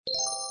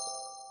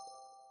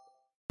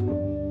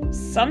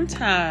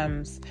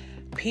Sometimes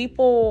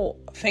people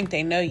think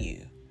they know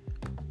you.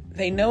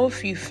 They know a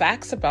few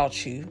facts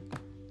about you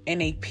and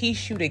they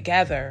piece you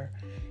together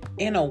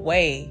in a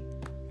way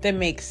that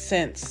makes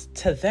sense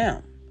to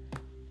them.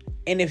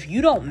 And if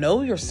you don't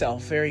know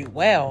yourself very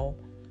well,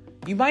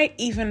 you might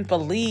even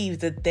believe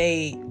that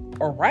they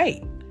are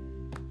right.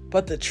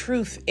 But the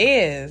truth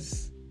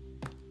is,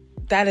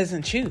 that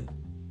isn't you.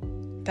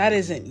 That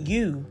isn't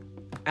you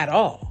at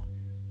all.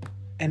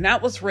 And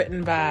that was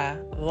written by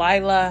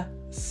Lila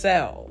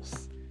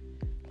Sells.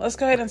 Let's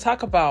go ahead and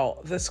talk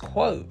about this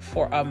quote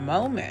for a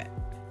moment.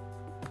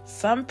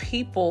 Some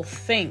people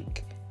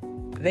think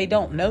they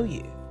don't know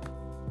you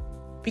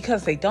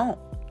because they don't.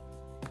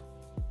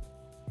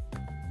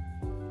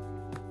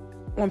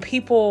 When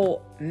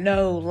people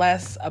know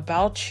less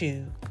about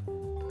you,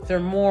 they're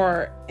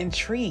more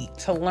intrigued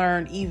to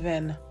learn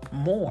even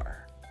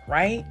more,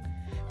 right?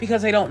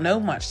 Because they don't know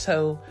much,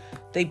 so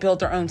they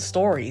build their own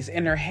stories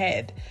in their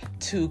head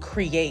to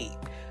create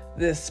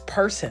this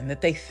person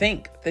that they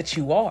think that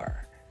you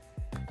are.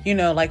 You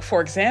know, like for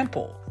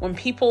example, when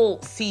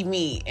people see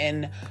me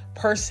in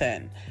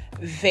person,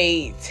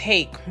 they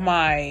take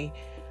my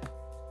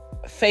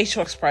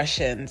facial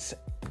expressions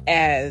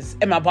and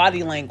my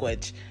body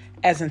language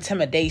as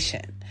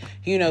intimidation.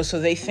 You know, so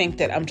they think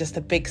that I'm just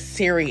a big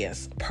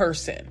serious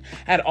person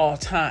at all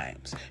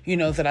times. You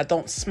know, that I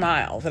don't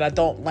smile, that I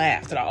don't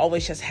laugh, that I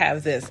always just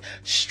have this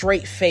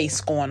straight face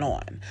going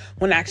on.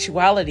 When in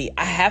actuality,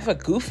 I have a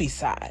goofy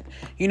side.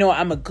 You know,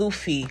 I'm a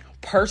goofy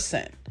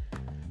person.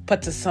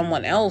 But to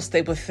someone else,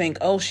 they would think,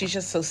 oh, she's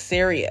just so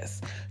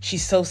serious.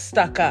 She's so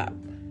stuck up.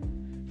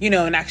 You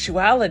know, in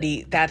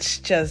actuality, that's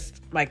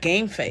just my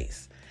game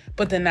face.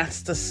 But then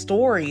that's the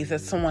story that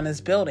someone is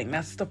building.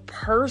 That's the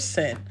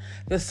person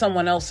that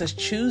someone else is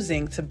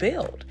choosing to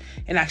build.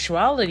 In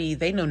actuality,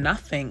 they know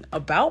nothing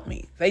about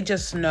me. They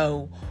just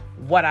know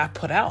what I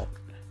put out.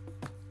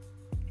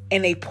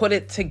 And they put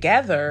it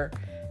together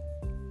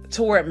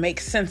to where it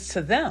makes sense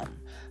to them.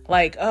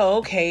 Like, oh,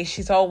 okay,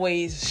 she's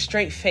always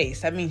straight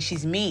faced. That means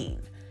she's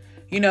mean.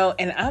 You know,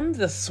 and I'm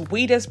the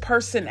sweetest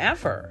person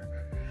ever.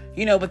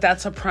 You know, but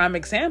that's a prime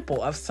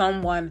example of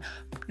someone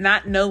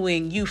not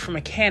knowing you from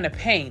a can of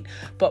paint,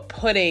 but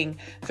putting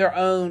their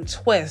own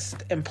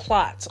twist and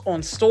plots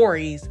on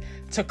stories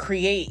to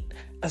create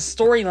a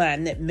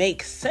storyline that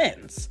makes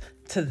sense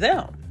to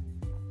them.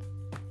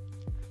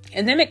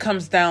 And then it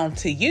comes down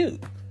to you.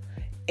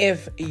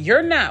 If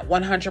you're not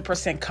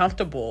 100%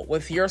 comfortable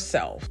with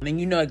yourself and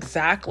you know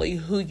exactly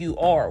who you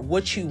are,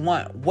 what you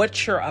want,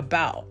 what you're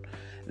about,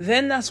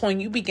 then that's when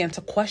you begin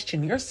to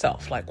question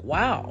yourself. Like,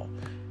 wow,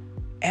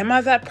 am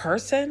I that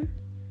person?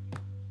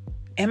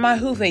 Am I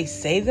who they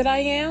say that I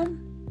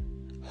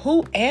am?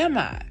 Who am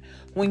I?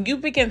 When you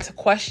begin to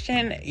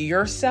question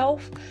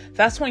yourself,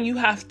 that's when you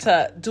have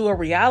to do a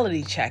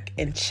reality check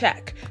and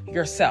check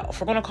yourself.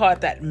 We're going to call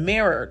it that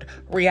mirrored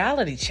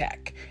reality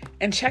check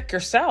and check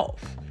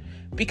yourself.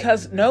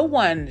 Because no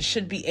one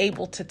should be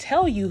able to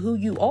tell you who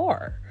you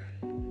are.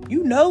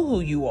 You know who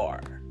you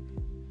are.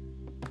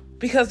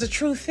 Because the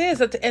truth is,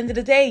 at the end of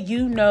the day,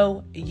 you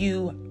know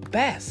you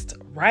best,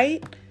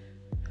 right?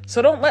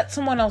 So don't let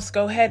someone else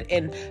go ahead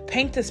and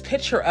paint this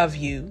picture of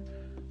you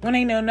when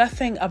they know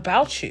nothing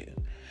about you.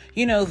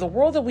 You know, the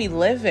world that we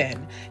live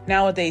in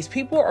nowadays,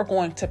 people are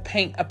going to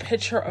paint a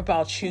picture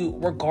about you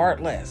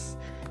regardless.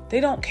 They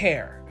don't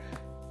care.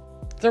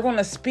 They're going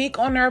to speak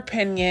on their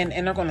opinion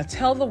and they're going to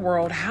tell the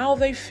world how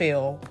they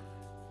feel.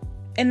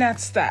 And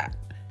that's that.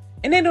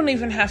 And they don't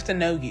even have to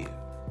know you.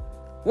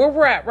 Where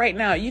we're at right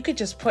now, you could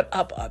just put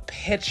up a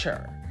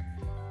picture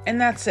and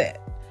that's it.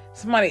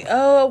 Somebody,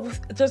 oh,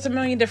 there's a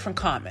million different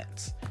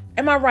comments.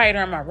 Am I right or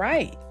am I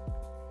right?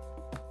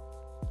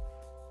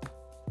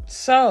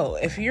 So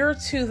if you're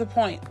to the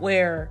point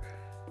where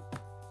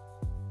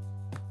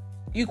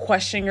you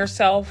question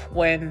yourself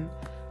when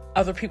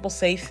other people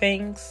say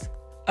things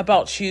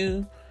about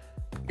you,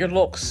 your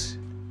looks,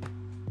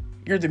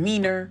 your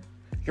demeanor,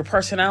 your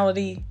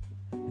personality,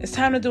 it's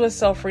time to do a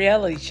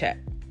self-reality check.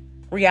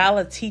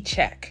 Reality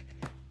check.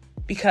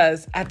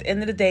 Because at the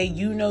end of the day,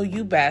 you know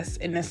you best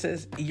and this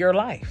is your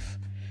life.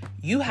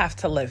 You have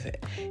to live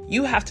it.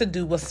 You have to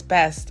do what's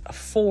best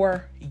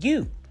for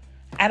you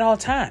at all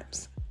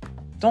times.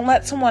 Don't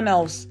let someone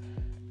else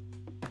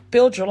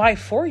build your life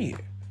for you.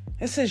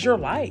 This is your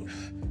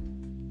life.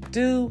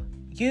 Do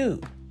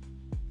you.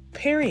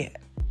 Period.